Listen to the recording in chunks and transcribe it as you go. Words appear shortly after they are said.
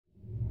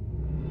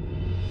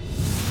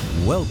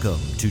Welcome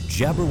to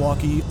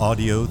Jabberwocky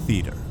Audio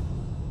Theater.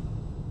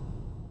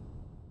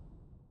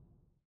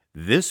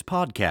 This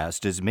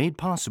podcast is made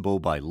possible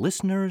by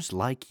listeners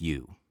like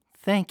you.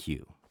 Thank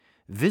you.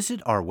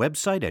 Visit our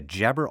website at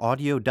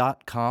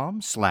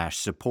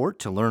jabberaudio.com/support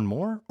to learn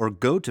more, or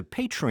go to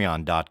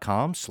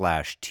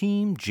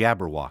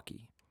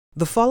patreon.com/teamjabberwocky.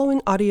 The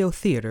following audio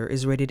theater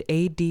is rated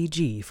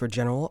ADG for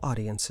general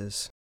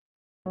audiences.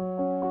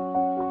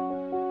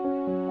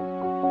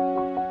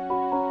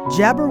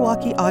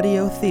 Jabberwocky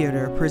Audio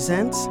Theater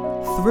presents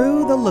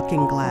Through the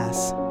Looking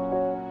Glass.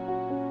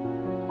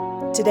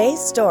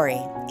 Today's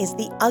story is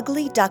The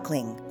Ugly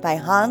Duckling by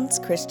Hans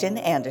Christian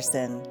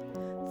Andersen.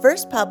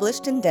 First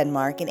published in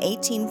Denmark in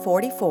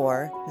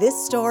 1844, this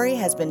story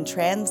has been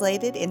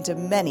translated into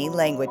many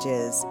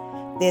languages.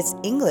 This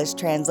English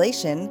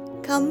translation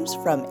comes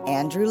from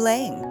Andrew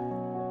Lang.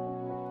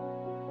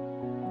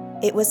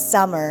 It was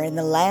summer in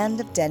the land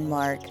of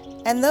Denmark,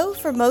 and though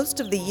for most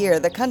of the year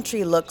the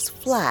country looks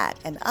flat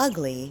and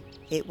ugly,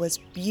 it was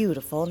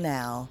beautiful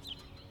now.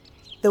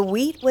 The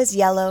wheat was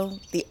yellow,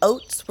 the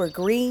oats were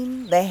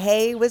green, the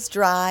hay was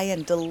dry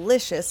and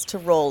delicious to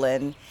roll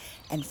in,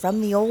 and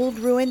from the old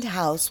ruined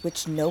house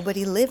which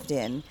nobody lived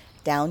in,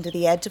 down to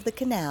the edge of the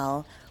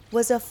canal,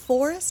 was a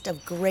forest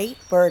of great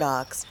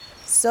burdocks,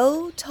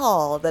 so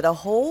tall that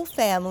a whole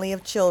family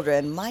of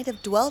children might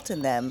have dwelt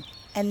in them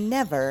and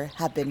never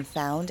have been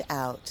found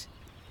out.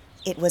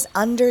 It was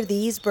under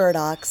these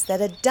burdocks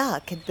that a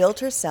duck had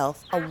built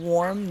herself a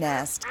warm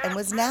nest and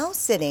was now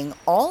sitting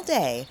all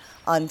day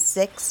on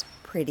 6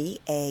 pretty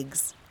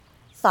eggs.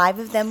 5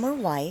 of them were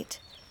white,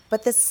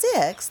 but the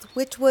 6th,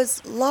 which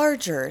was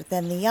larger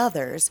than the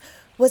others,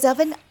 was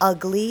of an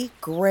ugly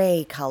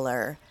gray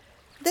color.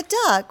 The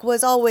duck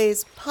was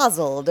always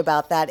puzzled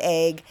about that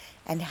egg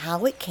and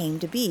how it came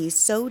to be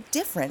so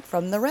different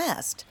from the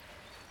rest.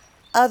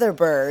 Other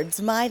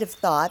birds might have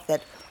thought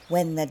that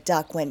when the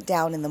duck went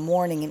down in the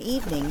morning and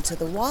evening to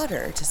the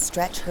water to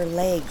stretch her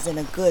legs in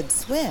a good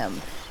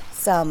swim,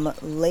 some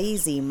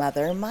lazy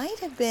mother might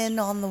have been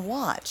on the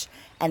watch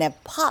and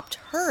have popped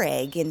her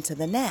egg into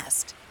the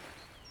nest.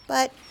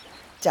 But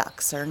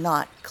ducks are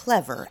not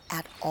clever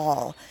at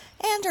all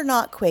and are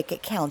not quick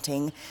at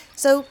counting,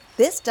 so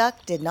this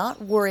duck did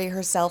not worry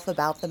herself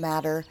about the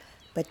matter,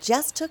 but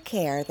just took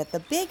care that the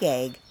big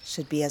egg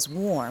should be as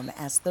warm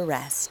as the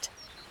rest.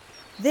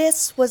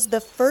 This was the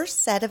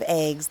first set of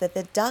eggs that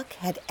the duck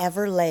had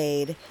ever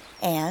laid,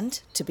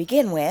 and, to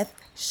begin with,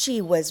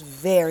 she was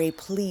very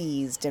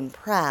pleased and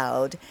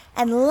proud,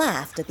 and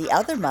laughed at the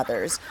other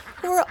mothers,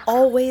 who were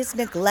always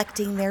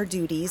neglecting their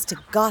duties to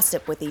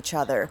gossip with each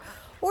other,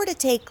 or to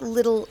take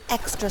little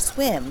extra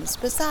swims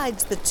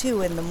besides the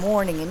 2 in the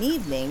morning and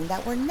evening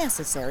that were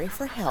necessary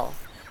for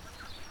health.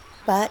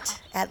 But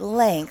at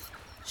length,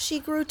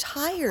 she grew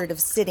tired of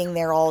sitting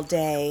there all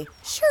day.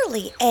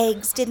 Surely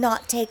eggs did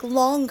not take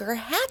longer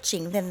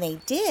hatching than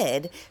they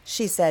did,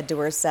 she said to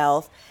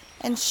herself,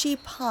 and she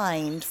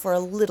pined for a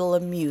little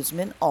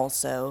amusement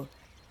also.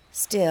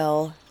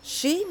 Still,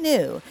 she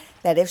knew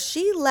that if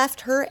she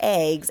left her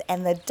eggs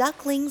and the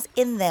ducklings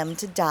in them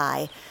to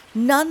die,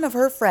 none of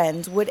her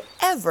friends would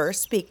ever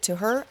speak to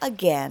her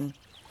again.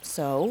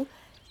 So,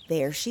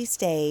 there she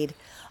stayed,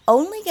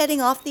 only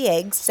getting off the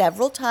eggs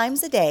several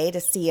times a day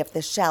to see if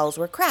the shells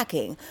were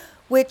cracking,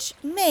 which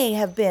may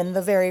have been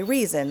the very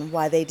reason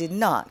why they did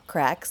not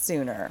crack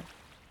sooner.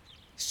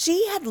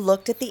 She had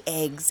looked at the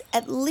eggs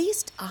at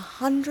least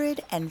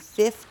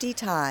 150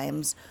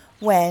 times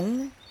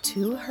when,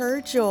 to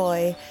her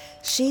joy,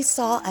 she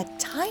saw a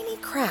tiny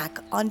crack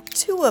on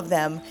 2 of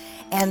them,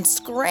 and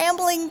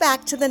scrambling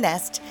back to the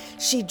nest,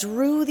 she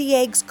drew the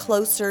eggs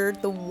closer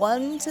the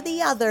one to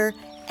the other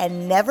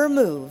and never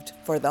moved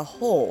for the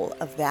whole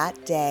of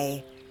that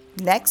day.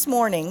 Next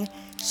morning,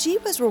 she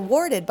was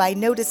rewarded by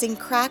noticing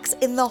cracks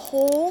in the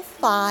whole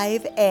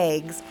 5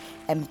 eggs,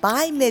 and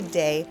by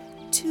midday,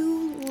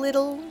 2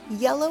 little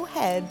yellow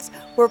heads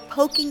were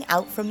poking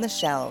out from the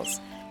shells.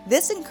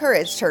 This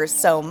encouraged her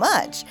so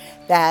much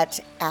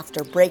that,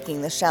 after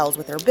breaking the shells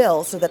with her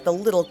bill so that the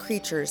little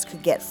creatures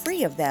could get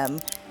free of them,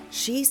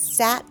 she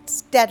sat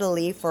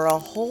steadily for a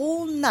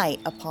whole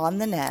night upon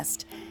the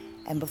nest,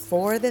 and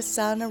before the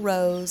sun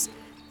arose,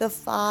 the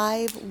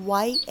 5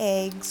 white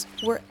eggs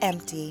were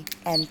empty,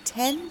 and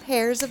 10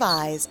 pairs of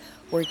eyes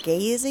were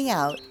gazing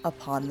out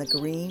upon the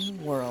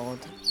green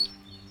world.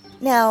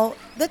 Now,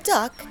 the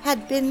duck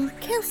had been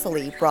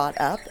carefully brought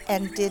up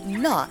and did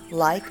not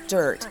like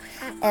dirt,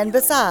 and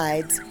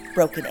besides,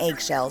 broken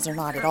eggshells are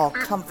not at all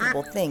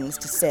comfortable things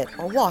to sit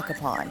or walk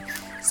upon,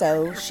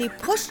 so she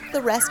pushed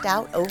the rest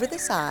out over the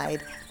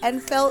side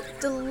and felt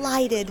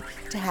delighted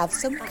to have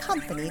some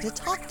company to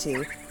talk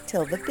to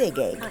till the big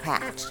egg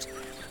hatched.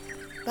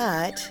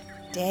 But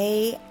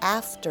day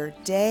after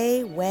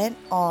day went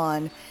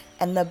on,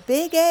 and the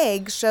big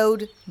egg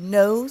showed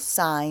no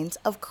signs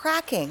of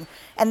cracking,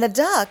 and the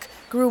duck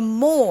grew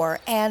more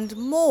and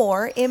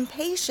more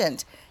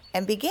impatient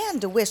and began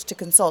to wish to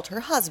consult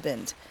her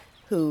husband,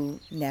 who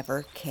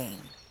never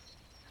came.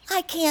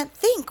 "I can't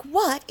think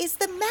what is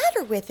the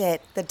matter with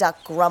it," the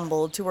duck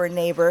grumbled to her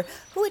neighbor,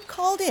 who had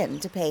called in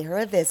to pay her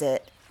a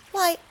visit.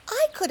 "Why,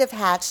 I could have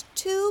hatched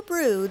 2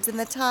 broods in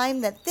the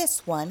time that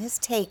this one has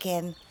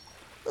taken."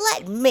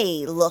 "Let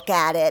me look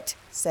at it,"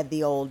 said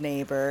the old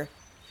neighbor.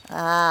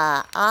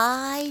 "Ah,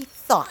 I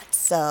thought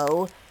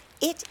so.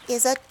 It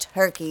is a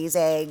turkey's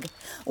egg.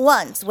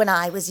 Once, when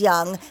I was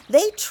young,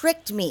 they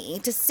tricked me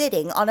to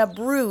sitting on a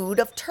brood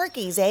of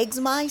turkey's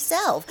eggs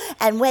myself,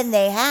 and when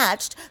they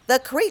hatched, the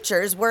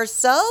creatures were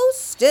so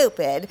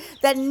stupid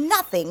that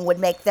nothing would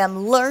make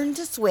them learn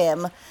to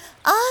swim.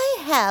 I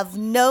have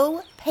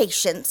no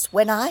patience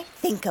when I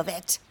think of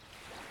it."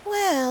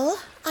 "Well,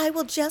 I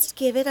will just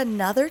give it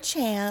another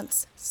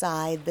chance,"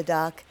 sighed the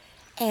duck.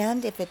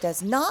 "And if it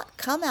does not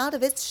come out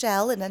of its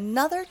shell in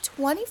another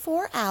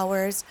 24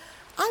 hours,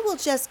 I will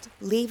just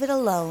leave it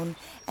alone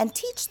and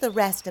teach the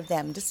rest of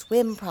them to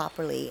swim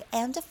properly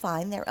and to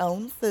find their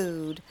own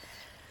food.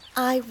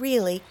 I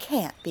really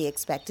can't be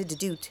expected to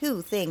do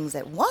 2 things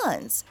at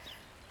once."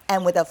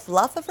 And with a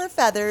fluff of her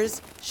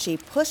feathers, she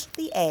pushed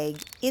the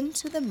egg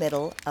into the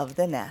middle of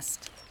the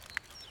nest.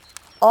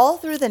 All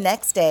through the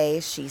next day,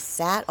 she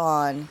sat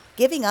on,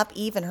 giving up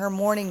even her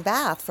morning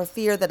bath for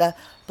fear that a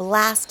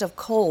blast of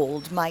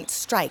cold might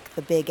strike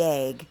the big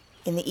egg.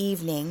 In the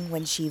evening,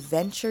 when she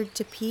ventured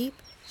to peep,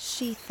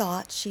 she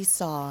thought she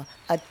saw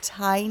a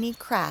tiny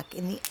crack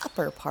in the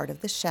upper part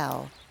of the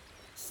shell.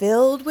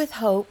 Filled with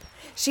hope,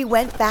 she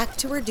went back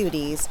to her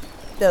duties,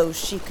 though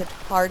she could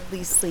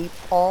hardly sleep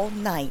all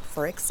night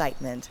for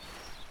excitement.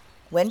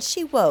 When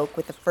she woke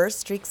with the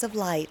first streaks of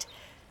light,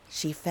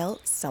 she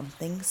felt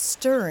something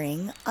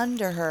stirring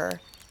under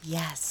her.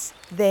 Yes,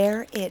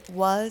 there it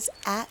was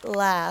at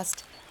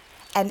last.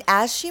 And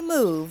as she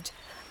moved,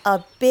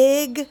 a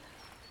big,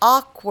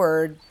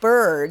 awkward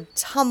bird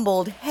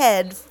tumbled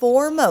head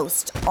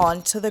foremost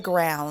onto the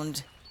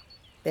ground.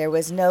 There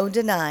was no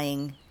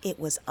denying it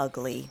was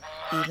ugly.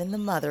 Even the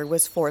mother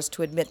was forced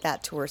to admit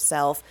that to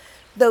herself,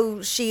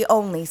 though she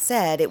only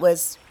said it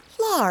was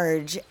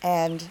large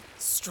and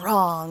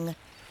strong.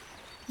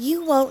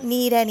 "You won't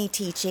need any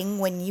teaching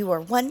when you are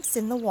once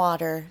in the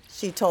water,"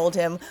 she told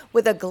him,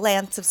 with a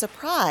glance of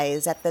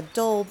surprise at the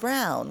dull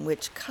brown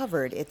which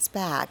covered its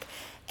back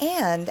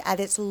and at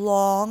its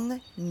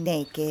long,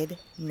 naked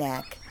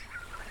neck.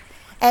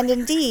 And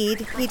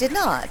indeed he did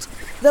not,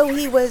 though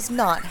he was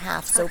not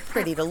half so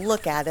pretty to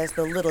look at as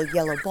the little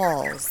yellow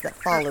balls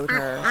that followed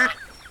her.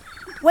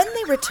 When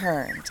they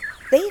returned,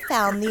 they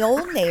found the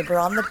old neighbor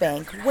on the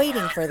bank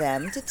waiting for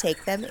them to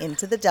take them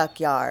into the duck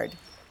yard.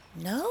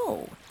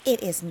 "No,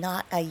 it is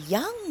not a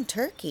young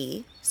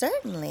turkey,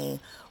 certainly,"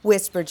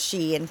 whispered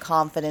she in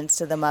confidence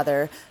to the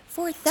mother,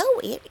 "for though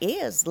it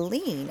is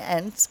lean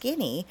and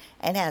skinny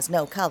and has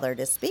no color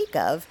to speak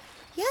of,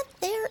 yet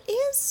there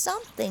is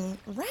something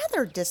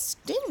rather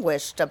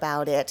distinguished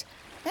about it,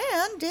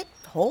 and it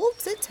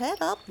holds its head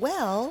up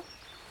well."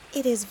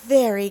 "It is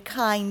very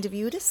kind of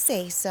you to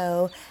say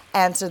so,"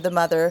 answered the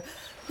mother,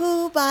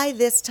 who by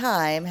this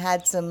time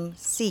had some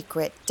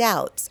secret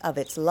doubts of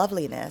its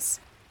loveliness.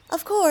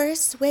 "Of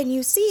course, when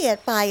you see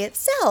it by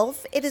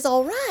itself, it is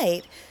all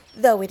right,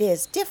 though it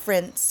is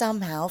different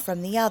somehow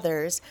from the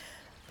others.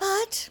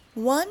 But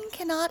one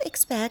cannot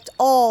expect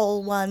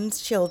all one's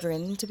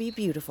children to be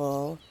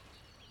beautiful."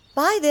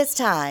 By this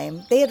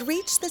time, they had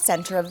reached the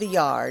center of the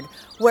yard,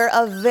 where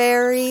a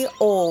very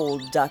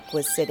old duck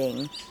was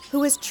sitting, who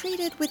was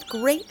treated with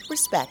great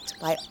respect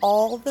by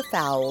all the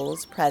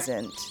fowls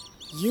present.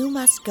 "You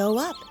must go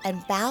up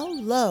and bow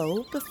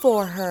low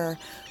before her,"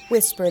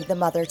 whispered the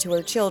mother to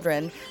her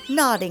children,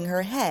 nodding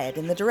her head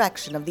in the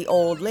direction of the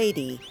old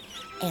lady.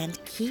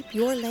 "And keep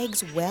your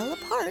legs well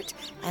apart,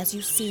 as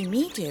you see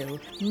me do.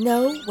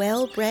 No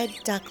well-bred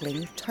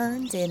duckling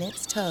turns in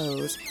its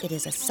toes. It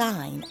is a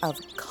sign of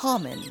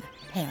common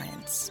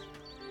parents."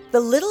 The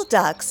little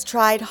ducks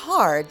tried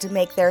hard to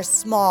make their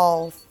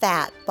small,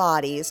 fat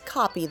bodies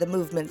copy the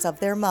movements of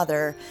their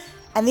mother,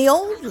 and the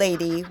old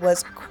lady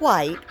was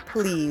quite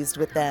pleased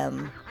with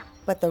them.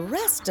 But the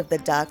rest of the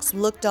ducks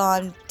looked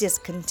on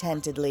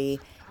discontentedly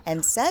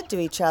and said to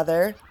each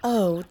other,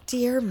 "Oh,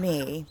 dear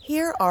me,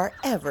 here are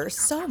ever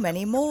so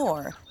many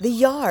more. The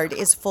yard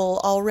is full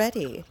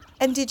already.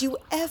 And did you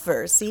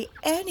ever see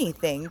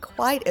anything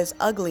quite as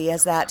ugly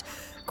as that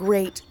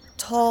great,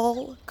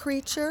 tall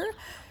creature?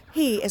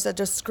 He is a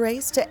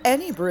disgrace to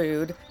any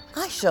brood.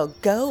 I shall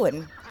go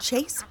and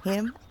chase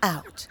him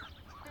out."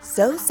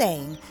 So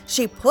saying,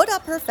 she put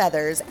up her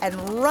feathers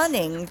and,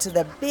 running to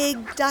the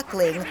big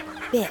duckling,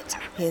 bit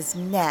his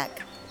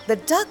neck. The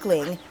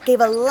duckling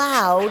gave a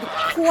loud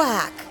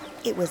quack.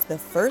 It was the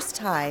first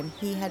time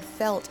he had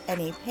felt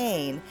any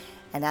pain,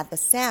 and at the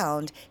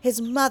sound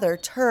his mother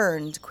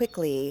turned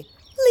quickly.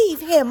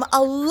 "Leave him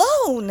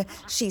alone,"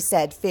 she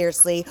said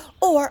fiercely,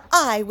 "or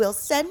I will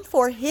send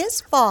for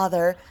his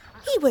father.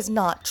 He was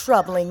not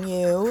troubling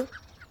you."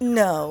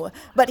 "No,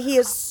 but he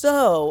is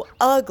so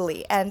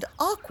ugly and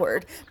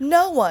awkward,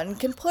 no one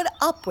can put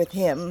up with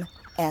him,"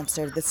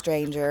 answered the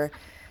stranger.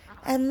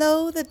 And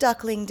though the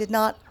duckling did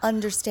not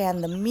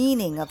understand the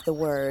meaning of the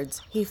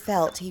words, he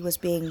felt he was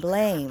being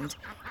blamed,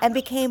 and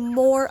became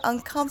more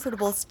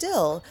uncomfortable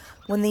still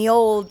when the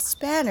old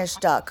Spanish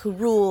duck who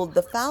ruled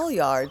the fowl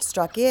yard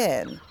struck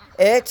in.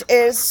 "It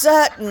is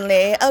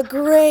certainly a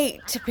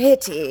great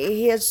pity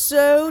he is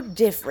so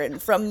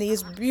different from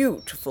these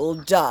beautiful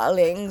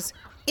darlings.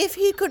 If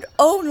he could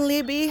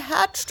only be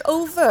hatched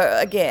over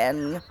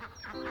again."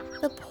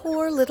 The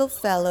poor little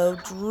fellow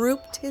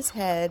drooped his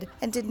head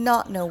and did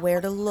not know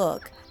where to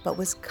look, but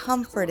was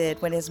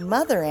comforted when his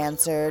mother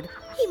answered,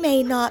 "He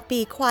may not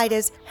be quite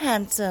as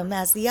handsome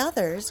as the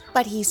others,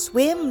 but he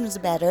swims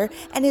better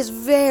and is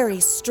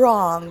very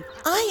strong.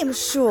 I am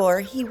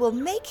sure he will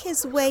make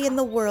his way in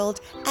the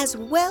world as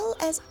well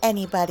as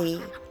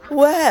anybody."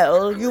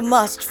 "Well, you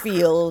must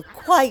feel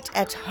quite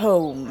at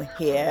home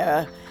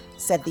here,"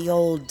 said the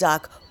old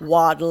duck,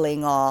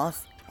 waddling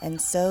off.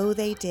 And so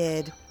they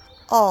did.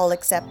 All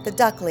except the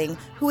duckling,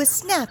 who was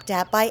snapped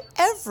at by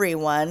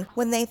everyone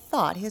when they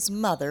thought his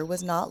mother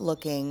was not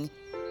looking.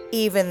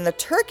 Even the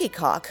turkey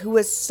cock, who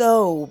was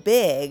so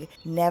big,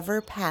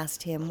 never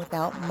passed him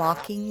without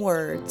mocking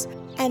words,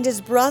 and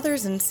his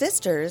brothers and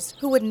sisters,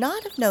 who would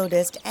not have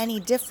noticed any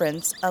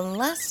difference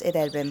unless it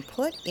had been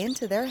put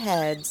into their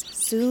heads,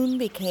 soon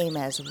became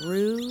as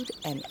rude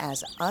and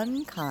as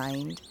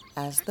unkind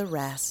as the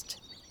rest.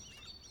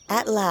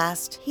 At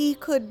last he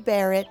could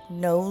bear it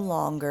no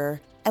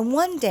longer, and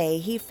one day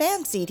he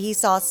fancied he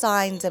saw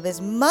signs of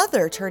his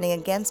mother turning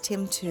against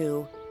him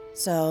too.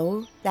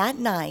 So that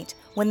night,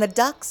 when the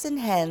ducks and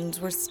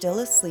hens were still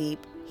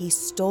asleep, he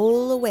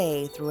stole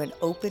away through an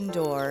open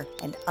door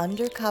and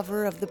under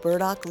cover of the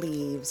burdock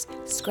leaves,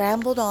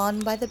 scrambled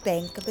on by the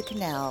bank of the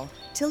canal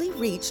till he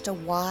reached a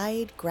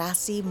wide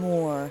grassy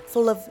moor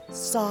full of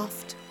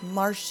soft,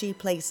 marshy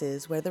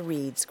places where the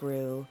reeds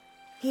grew.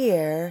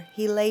 Here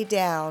he lay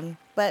down,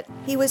 but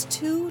he was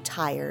too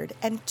tired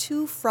and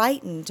too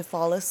frightened to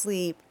fall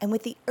asleep, and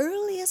with the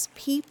earliest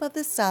peep of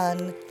the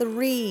sun, the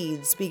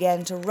reeds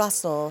began to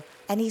rustle,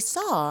 and he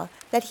saw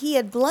that he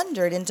had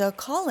blundered into a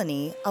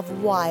colony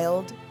of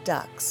wild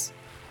ducks.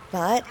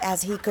 But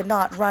as he could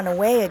not run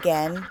away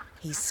again,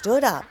 he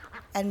stood up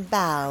and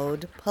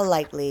bowed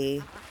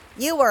politely.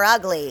 "You were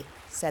ugly,"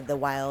 said the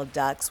wild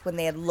ducks when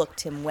they had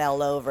looked him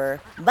well over.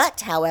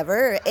 "But,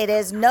 however, it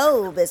is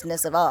no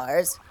business of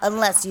ours,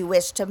 unless you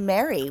wish to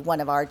marry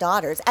one of our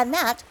daughters, and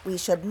that we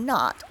should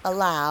not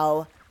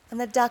allow." And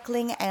the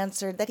duckling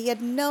answered that he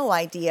had no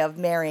idea of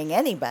marrying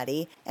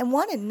anybody, and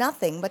wanted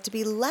nothing but to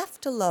be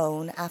left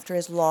alone after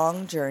his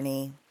long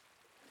journey.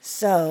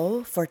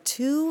 So, for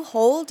 2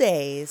 whole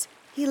days,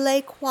 he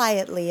lay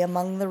quietly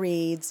among the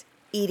reeds,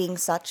 eating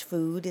such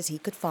food as he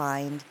could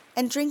find,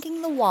 and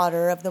drinking the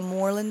water of the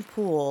moorland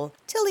pool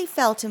till he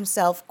felt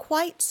himself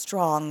quite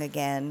strong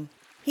again.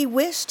 He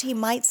wished he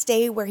might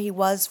stay where he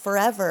was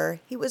forever.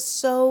 He was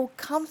so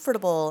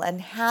comfortable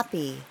and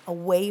happy,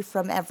 away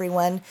from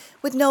everyone,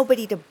 with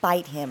nobody to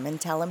bite him and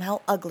tell him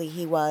how ugly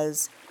he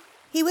was.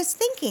 He was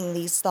thinking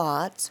these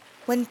thoughts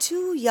when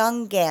 2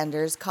 young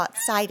ganders caught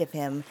sight of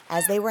him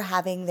as they were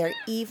having their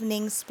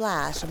evening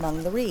splash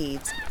among the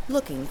reeds,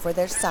 looking for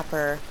their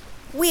supper.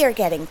 "We are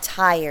getting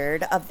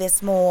tired of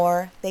this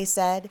moor," they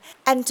said,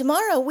 "and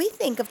tomorrow we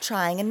think of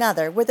trying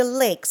another where the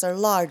lakes are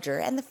larger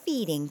and the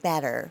feeding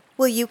better.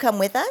 Will you come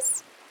with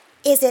us?"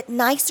 "Is it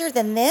nicer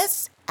than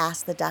this?"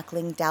 asked the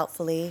duckling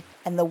doubtfully,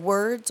 and the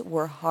words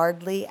were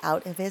hardly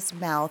out of his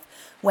mouth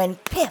when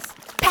piff,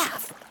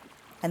 paff,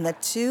 and the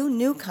 2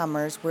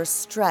 newcomers were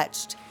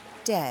stretched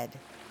dead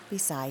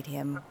beside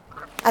him.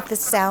 At the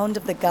sound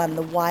of the gun,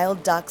 the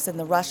wild ducks and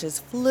the rushes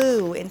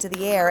flew into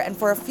the air, and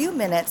for a few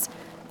minutes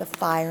the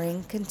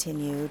firing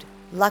continued.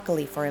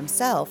 Luckily for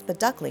himself, the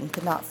duckling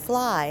could not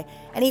fly,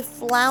 and he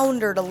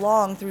floundered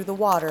along through the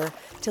water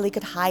till he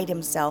could hide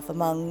himself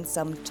among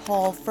some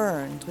tall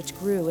ferns which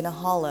grew in a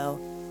hollow.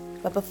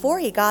 But before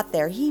he got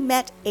there, he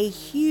met a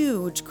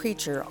huge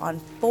creature on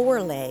 4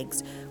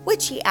 legs,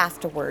 which he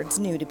afterwards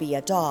knew to be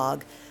a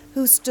dog,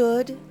 who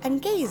stood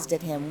and gazed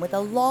at him with a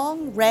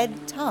long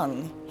red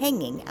tongue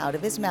hanging out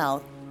of his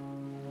mouth.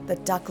 The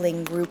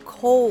duckling grew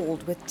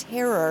cold with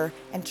terror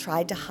and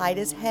tried to hide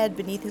his head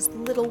beneath his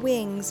little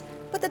wings,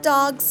 but the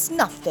dog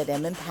snuffed at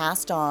him and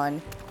passed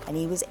on, and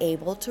he was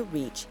able to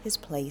reach his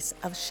place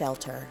of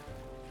shelter.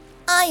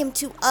 "I am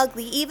too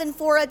ugly even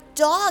for a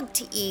dog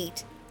to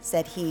eat,"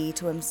 said he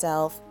to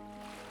himself.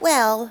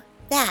 "Well,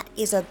 that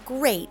is a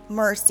great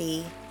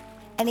mercy."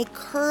 And he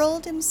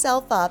curled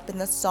himself up in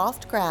the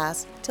soft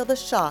grass till the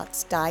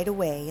shots died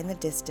away in the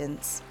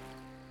distance.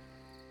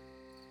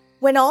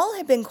 When all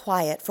had been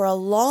quiet for a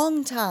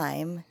long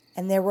time,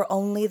 and there were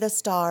only the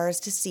stars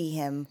to see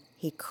him,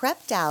 he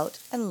crept out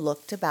and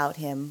looked about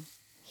him.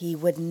 He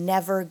would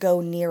never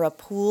go near a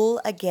pool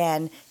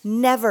again,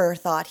 never,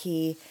 thought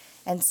he,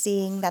 and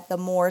seeing that the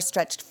moor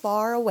stretched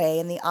far away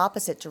in the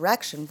opposite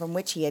direction from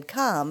which he had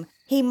come,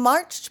 he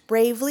marched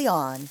bravely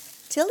on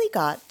till he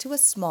got to a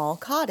small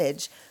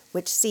cottage,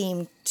 which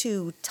seemed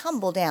too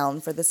tumble down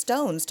for the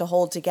stones to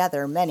hold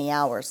together many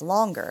hours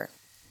longer.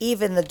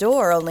 Even the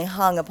door only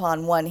hung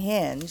upon one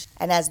hinge,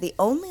 and as the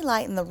only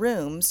light in the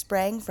room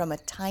sprang from a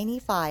tiny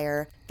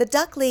fire, the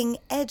duckling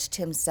edged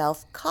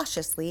himself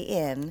cautiously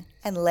in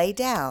and lay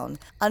down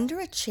under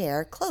a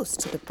chair close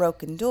to the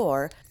broken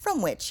door,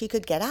 from which he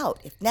could get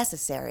out if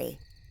necessary.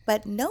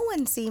 But no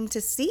one seemed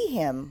to see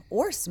him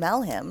or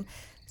smell him,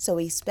 so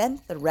he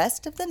spent the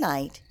rest of the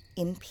night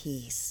in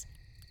peace.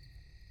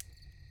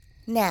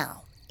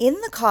 Now, in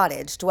the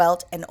cottage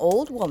dwelt an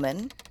old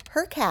woman,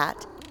 her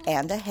cat,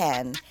 and a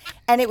hen,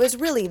 and it was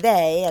really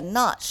they and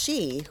not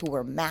she who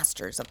were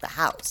masters of the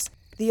house.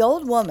 The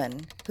old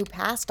woman, who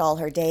passed all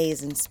her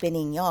days in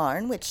spinning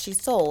yarn, which she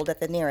sold at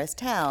the nearest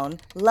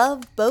town,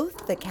 loved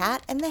both the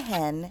cat and the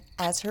hen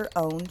as her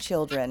own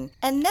children,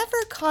 and never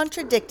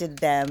contradicted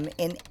them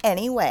in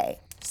any way.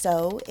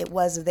 So it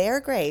was their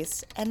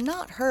grace, and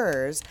not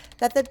hers,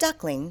 that the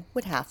duckling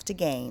would have to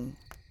gain.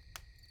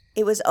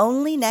 It was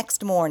only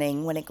next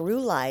morning, when it grew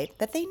light,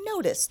 that they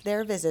noticed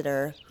their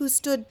visitor, who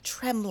stood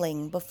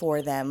trembling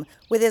before them,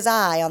 with his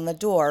eye on the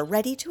door,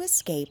 ready to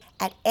escape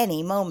at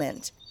any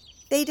moment.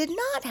 They did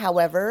not,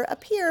 however,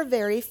 appear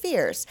very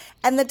fierce,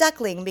 and the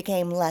duckling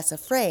became less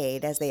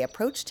afraid as they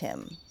approached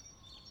him.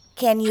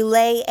 "Can you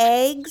lay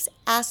eggs?"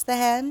 asked the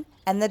hen,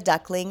 and the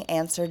duckling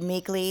answered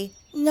meekly,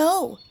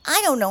 "No,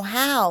 I don't know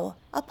how,"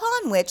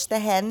 upon which the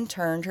hen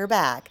turned her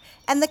back,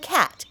 and the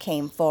cat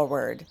came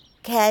forward.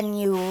 "Can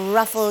you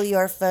ruffle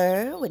your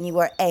fur when you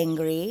are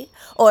angry,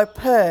 or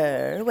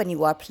purr when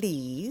you are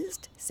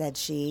pleased?" said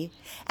she,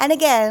 and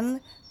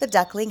again the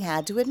duckling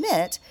had to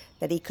admit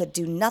that he could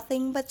do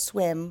nothing but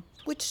swim,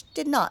 which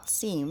did not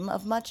seem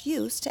of much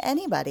use to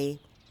anybody.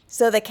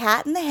 So the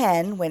cat and the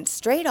hen went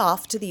straight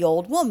off to the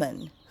old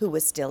woman, who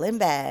was still in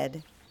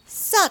bed.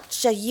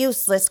 "Such a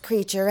useless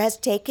creature has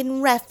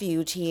taken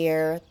refuge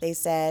here," they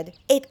said.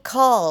 "It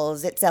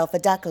calls itself a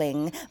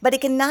duckling, but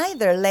it can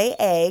neither lay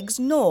eggs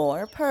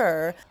nor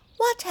purr.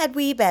 What had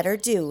we better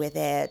do with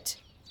it?"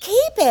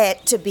 "Keep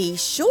it, to be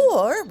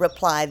sure,"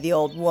 replied the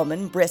old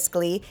woman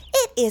briskly.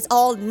 "It is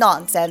all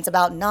nonsense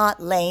about not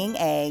laying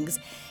eggs.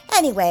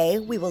 Anyway,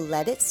 we will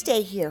let it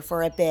stay here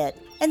for a bit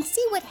and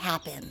see what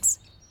happens."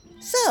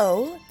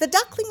 So the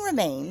duckling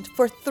remained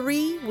for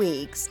 3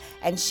 weeks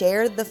and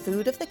shared the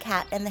food of the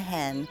cat and the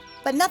hen,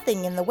 but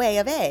nothing in the way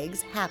of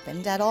eggs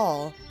happened at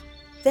all.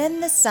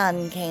 Then the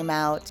sun came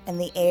out and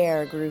the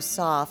air grew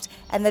soft,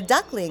 and the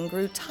duckling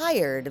grew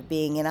tired of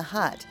being in a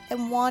hut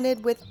and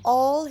wanted with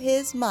all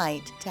his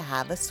might to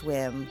have a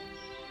swim.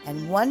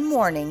 And one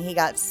morning he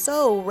got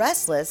so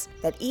restless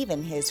that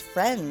even his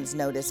friends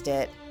noticed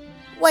it.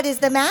 "What is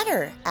the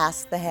matter?"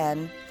 asked the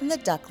hen, and the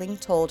duckling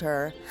told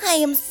her. "I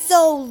am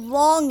so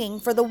longing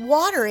for the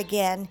water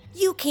again.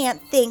 You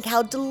can't think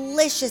how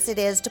delicious it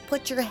is to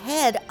put your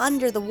head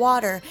under the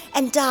water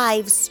and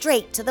dive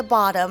straight to the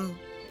bottom."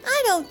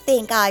 "I don't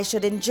think I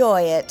should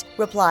enjoy it,"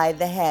 replied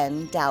the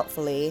hen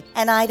doubtfully,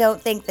 "and I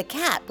don't think the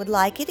cat would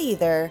like it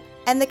either."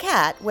 And the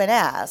cat, when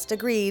asked,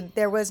 agreed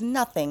there was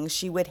nothing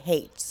she would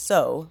hate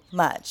so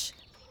much.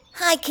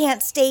 "I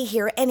can't stay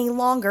here any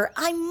longer.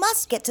 I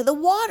must get to the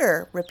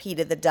water,"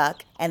 repeated the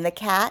duck, and the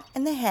cat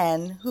and the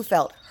hen, who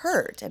felt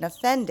hurt and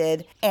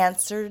offended,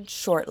 answered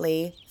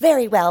shortly,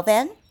 "Very well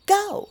then,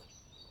 go."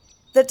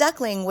 The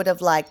duckling would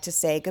have liked to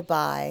say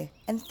goodbye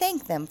and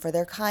thank them for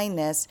their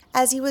kindness,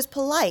 as he was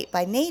polite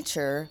by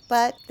nature,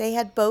 but they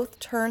had both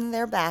turned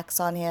their backs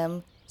on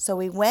him, so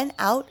he went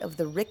out of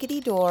the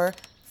rickety door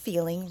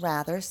feeling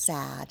rather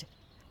sad.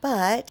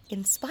 But,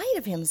 in spite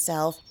of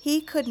himself,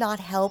 he could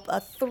not help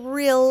a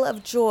thrill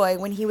of joy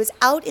when he was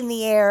out in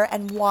the air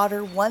and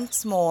water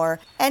once more,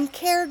 and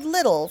cared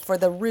little for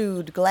the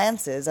rude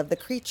glances of the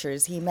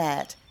creatures he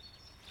met.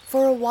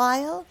 For a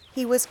while,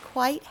 he was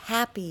quite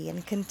happy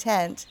and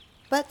content.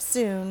 But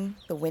soon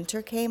the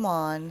winter came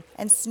on,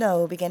 and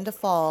snow began to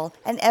fall,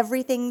 and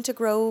everything to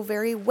grow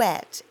very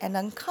wet and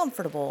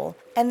uncomfortable,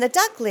 and the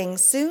duckling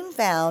soon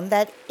found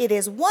that it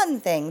is one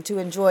thing to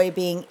enjoy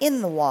being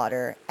in the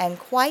water, and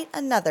quite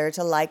another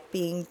to like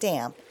being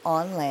damp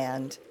on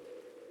land.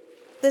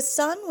 The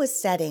sun was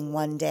setting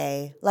one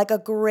day like a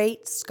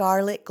great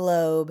scarlet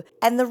globe,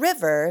 and the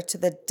river, to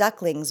the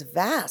duckling's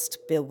vast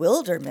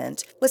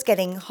bewilderment, was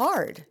getting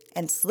hard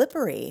and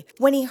slippery,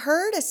 when he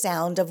heard a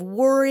sound of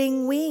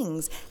whirring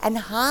wings, and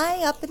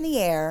high up in the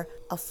air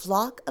a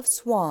flock of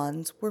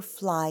swans were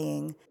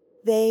flying.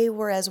 They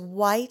were as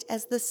white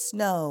as the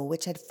snow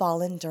which had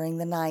fallen during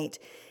the night,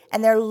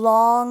 and their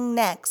long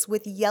necks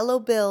with yellow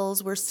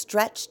bills were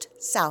stretched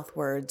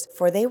southwards,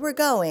 for they were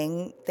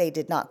going, they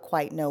did not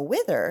quite know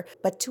whither,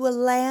 but to a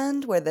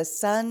land where the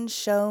sun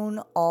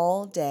shone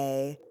all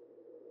day.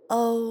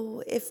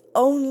 Oh, if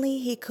only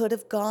he could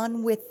have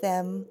gone with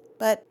them,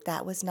 but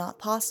that was not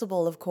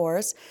possible, of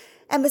course.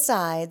 And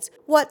besides,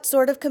 what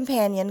sort of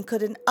companion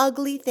could an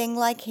ugly thing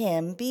like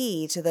him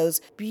be to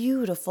those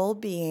beautiful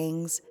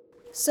beings?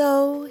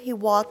 So he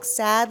walked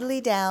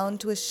sadly down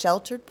to a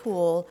sheltered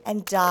pool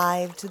and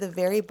dived to the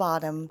very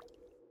bottom.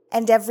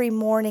 And every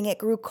morning it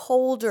grew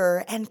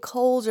colder and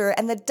colder,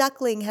 and the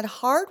duckling had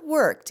hard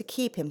work to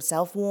keep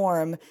himself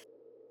warm.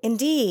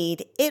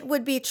 Indeed, it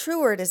would be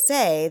truer to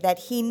say that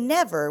he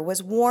never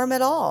was warm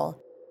at all.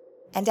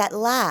 And at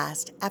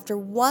last, after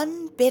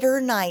one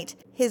bitter night,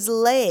 his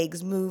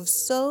legs moved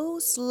so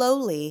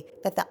slowly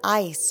that the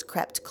ice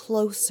crept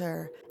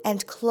closer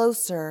and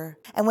closer,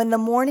 and when the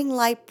morning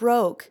light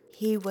broke,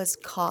 he was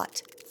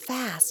caught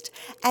fast,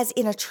 as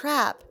in a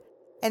trap,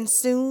 and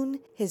soon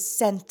his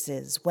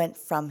senses went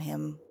from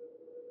him.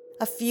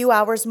 A few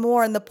hours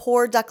more and the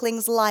poor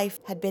duckling's life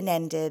had been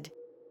ended.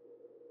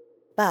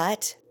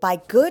 But, by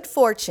good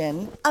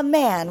fortune, a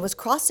man was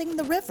crossing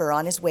the river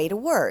on his way to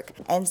work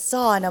and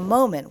saw in a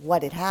moment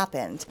what had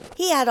happened.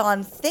 He had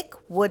on thick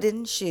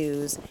wooden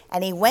shoes,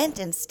 and he went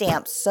and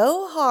stamped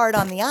so hard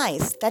on the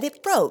ice that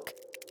it broke,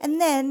 and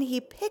then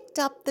he picked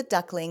up the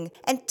duckling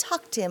and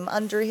tucked him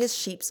under his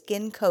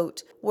sheepskin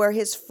coat, where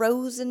his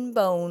frozen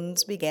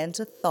bones began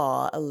to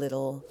thaw a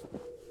little.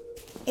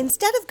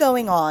 Instead of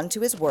going on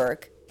to his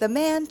work, the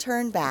man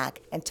turned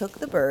back and took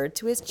the bird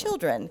to his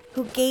children,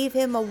 who gave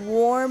him a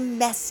warm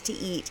mess to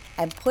eat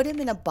and put him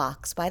in a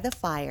box by the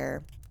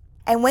fire.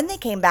 And when they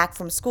came back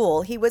from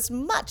school, he was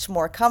much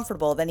more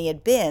comfortable than he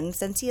had been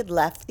since he had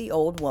left the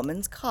old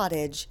woman's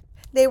cottage.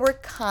 They were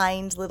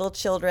kind little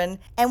children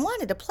and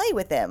wanted to play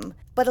with him,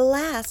 but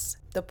alas,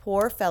 the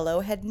poor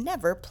fellow had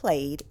never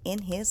played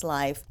in his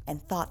life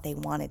and thought they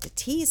wanted to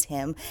tease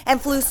him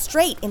and flew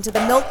straight into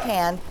the milk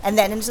pan and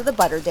then into the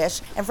butter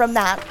dish and from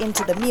that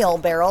into the meal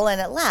barrel and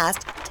at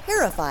last,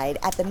 terrified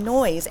at the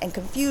noise and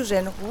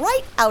confusion,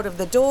 right out of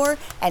the door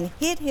and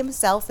hid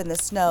himself in the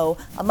snow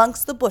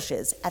amongst the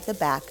bushes at the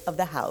back of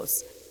the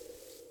house.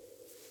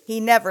 He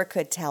never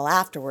could tell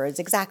afterwards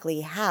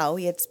exactly how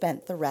he had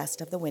spent the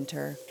rest of the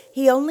winter.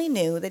 He only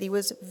knew that he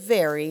was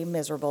very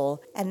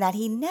miserable and that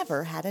he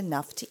never had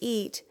enough to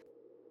eat.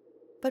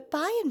 But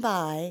by and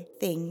by,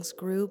 things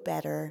grew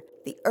better.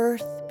 The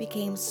earth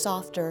became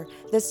softer,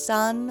 the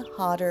sun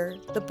hotter,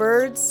 the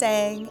birds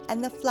sang,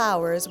 and the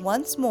flowers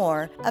once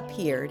more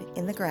appeared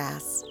in the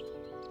grass.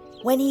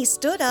 When he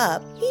stood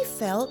up, he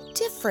felt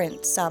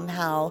different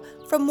somehow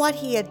from what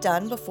he had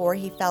done before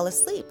he fell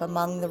asleep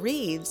among the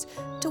reeds,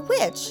 to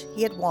which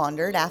he had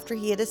wandered after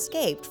he had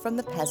escaped from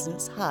the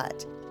peasant's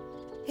hut.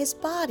 His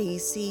body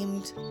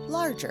seemed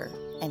larger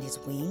and his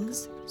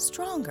wings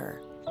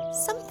stronger.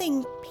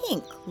 Something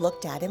pink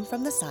looked at him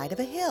from the side of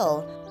a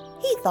hill.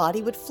 He thought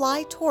he would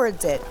fly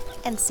towards it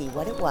and see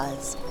what it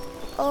was.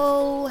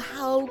 Oh,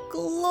 how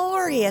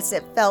glorious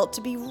it felt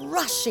to be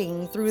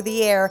rushing through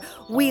the air,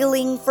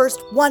 wheeling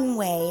first one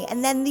way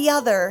and then the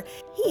other.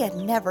 He had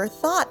never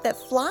thought that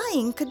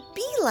flying could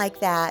be like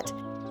that.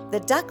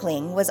 The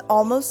duckling was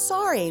almost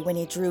sorry when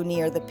he drew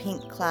near the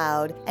pink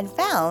cloud and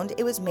found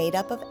it was made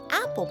up of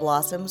apple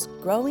blossoms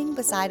growing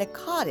beside a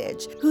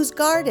cottage whose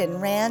garden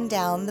ran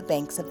down the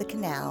banks of the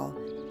canal.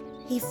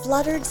 He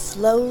fluttered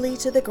slowly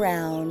to the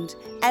ground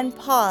and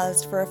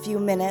paused for a few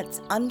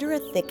minutes under a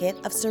thicket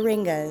of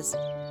syringas.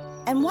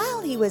 And while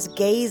he was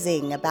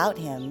gazing about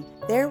him,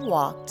 there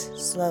walked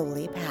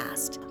slowly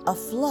past a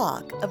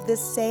flock of the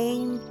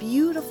same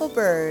beautiful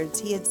birds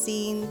he had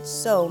seen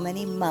so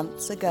many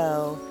months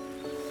ago.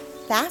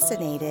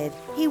 Fascinated,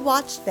 he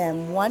watched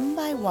them one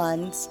by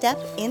one step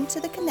into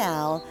the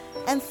canal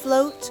and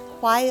float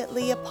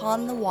quietly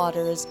upon the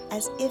waters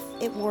as if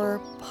it were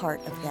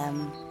part of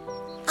them.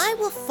 "I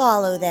will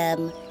follow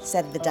them,"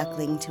 said the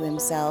duckling to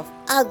himself.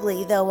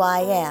 "Ugly though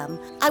I am,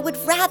 I would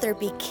rather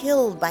be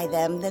killed by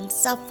them than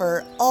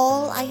suffer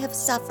all I have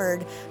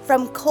suffered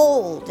from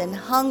cold and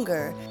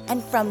hunger,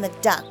 and from the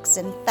ducks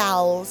and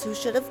fowls who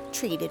should have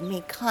treated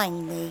me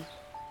kindly."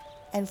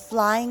 And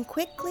flying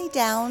quickly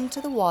down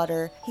to the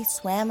water, he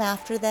swam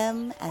after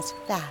them as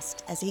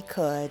fast as he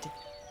could.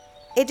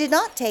 It did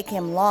not take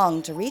him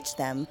long to reach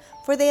them,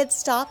 for they had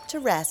stopped to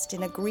rest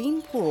in a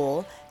green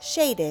pool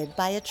shaded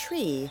by a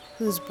tree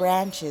whose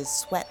branches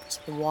swept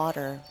the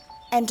water.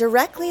 And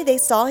directly they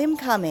saw him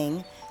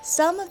coming,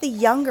 some of the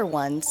younger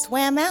ones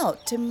swam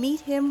out to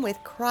meet him with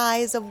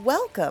cries of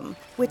welcome,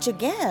 which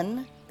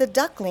again the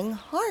duckling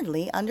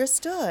hardly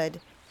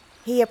understood.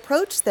 He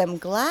approached them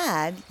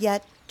glad,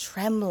 yet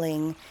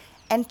trembling,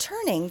 and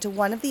turning to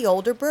one of the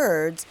older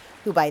birds,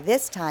 who by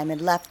this time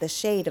had left the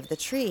shade of the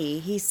tree,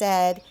 he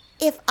said,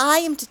 "If I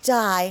am to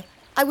die,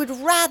 I would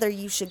rather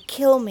you should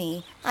kill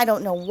me. I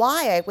don't know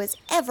why I was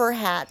ever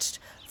hatched,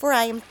 for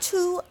I am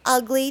too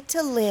ugly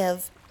to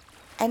live."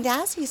 And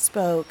as he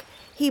spoke,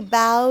 he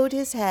bowed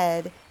his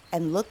head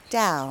and looked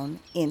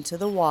down into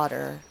the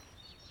water.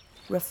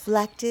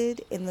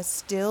 Reflected in the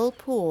still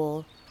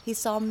pool, he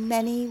saw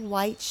many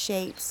white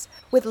shapes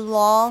with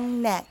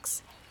long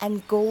necks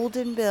and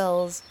golden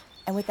bills,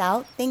 and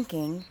without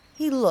thinking,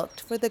 he looked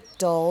for the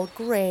dull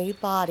gray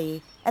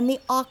body and the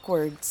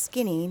awkward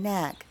skinny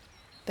neck.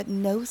 But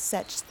no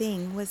such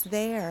thing was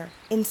there.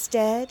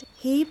 Instead,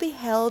 he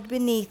beheld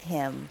beneath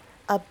him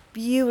a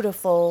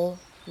beautiful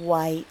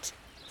white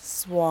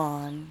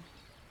swan.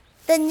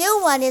 "The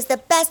new one is the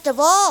best of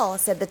all,"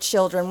 said the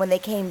children when they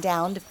came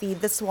down to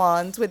feed the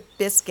swans with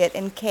biscuit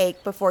and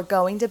cake before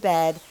going to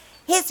bed.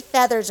 "His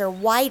feathers are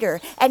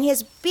whiter and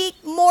his beak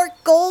more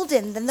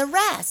golden than the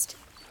rest."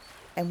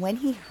 And when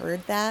he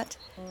heard that,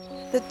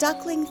 the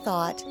duckling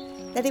thought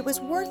that it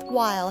was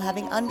worthwhile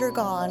having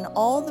undergone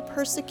all the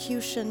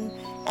persecution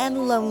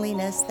and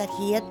loneliness that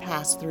he had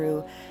passed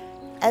through,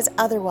 as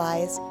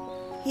otherwise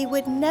he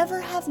would never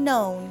have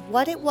known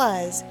what it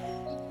was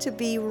to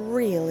be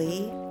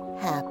really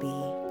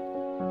happy.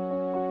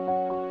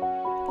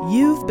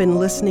 You've been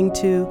listening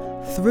to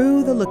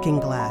Through the Looking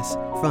Glass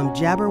from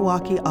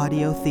Jabberwocky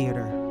Audio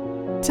Theater.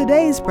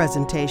 Today's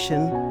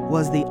presentation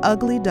was The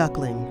Ugly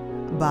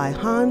Duckling by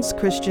Hans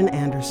Christian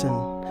Andersen,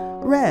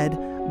 read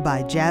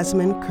by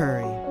Jasmine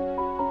Curry.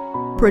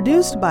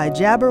 Produced by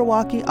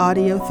Jabberwocky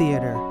Audio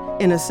Theater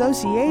in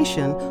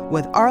association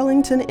with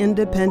Arlington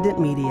Independent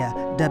Media,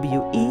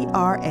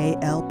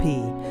 WERALP,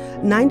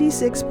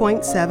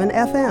 96.7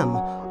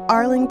 FM,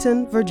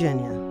 Arlington,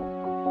 Virginia.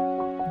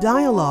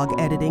 Dialogue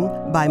editing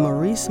by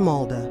Maurice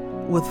Mulder,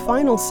 with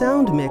final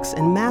sound mix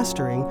and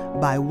mastering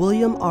by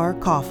William R.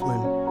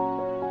 Coughlin.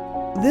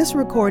 This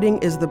recording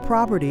is the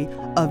property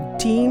of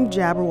Team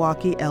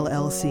Jabberwocky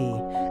LLC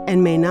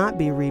and may not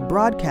be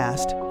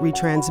rebroadcast,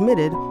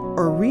 retransmitted,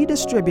 or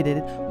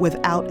redistributed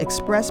without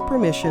express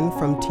permission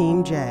from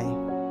Team J.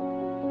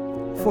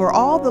 For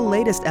all the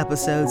latest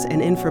episodes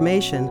and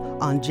information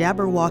on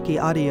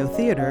Jabberwocky Audio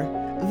Theater,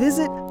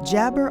 visit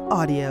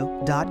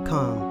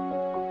jabberaudio.com.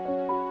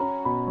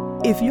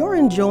 If you're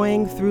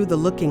enjoying Through the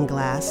Looking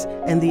Glass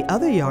and the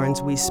other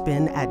yarns we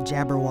spin at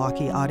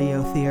Jabberwocky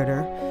Audio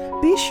Theater,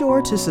 be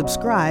sure to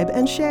subscribe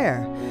and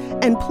share.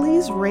 And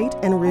please rate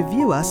and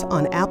review us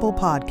on Apple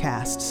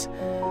Podcasts.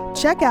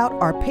 Check out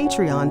our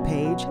Patreon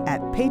page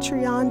at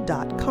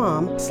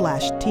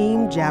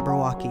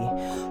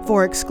patreon.com/teamjabberwocky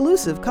for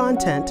exclusive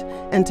content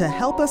and to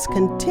help us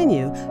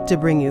continue to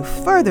bring you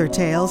further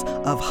tales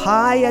of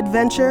high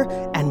adventure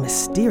and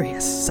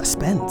mysterious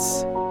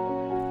suspense.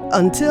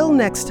 Until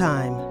next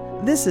time,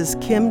 this is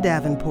Kim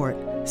Davenport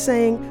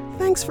saying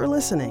thanks for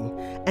listening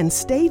and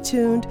stay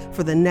tuned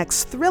for the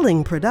next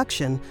thrilling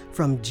production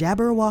from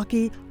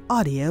Jabberwocky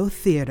Audio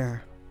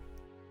Theater.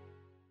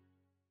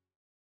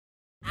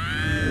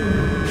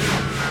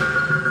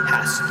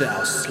 Hast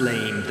thou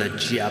slain the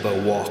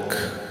Jabberwock?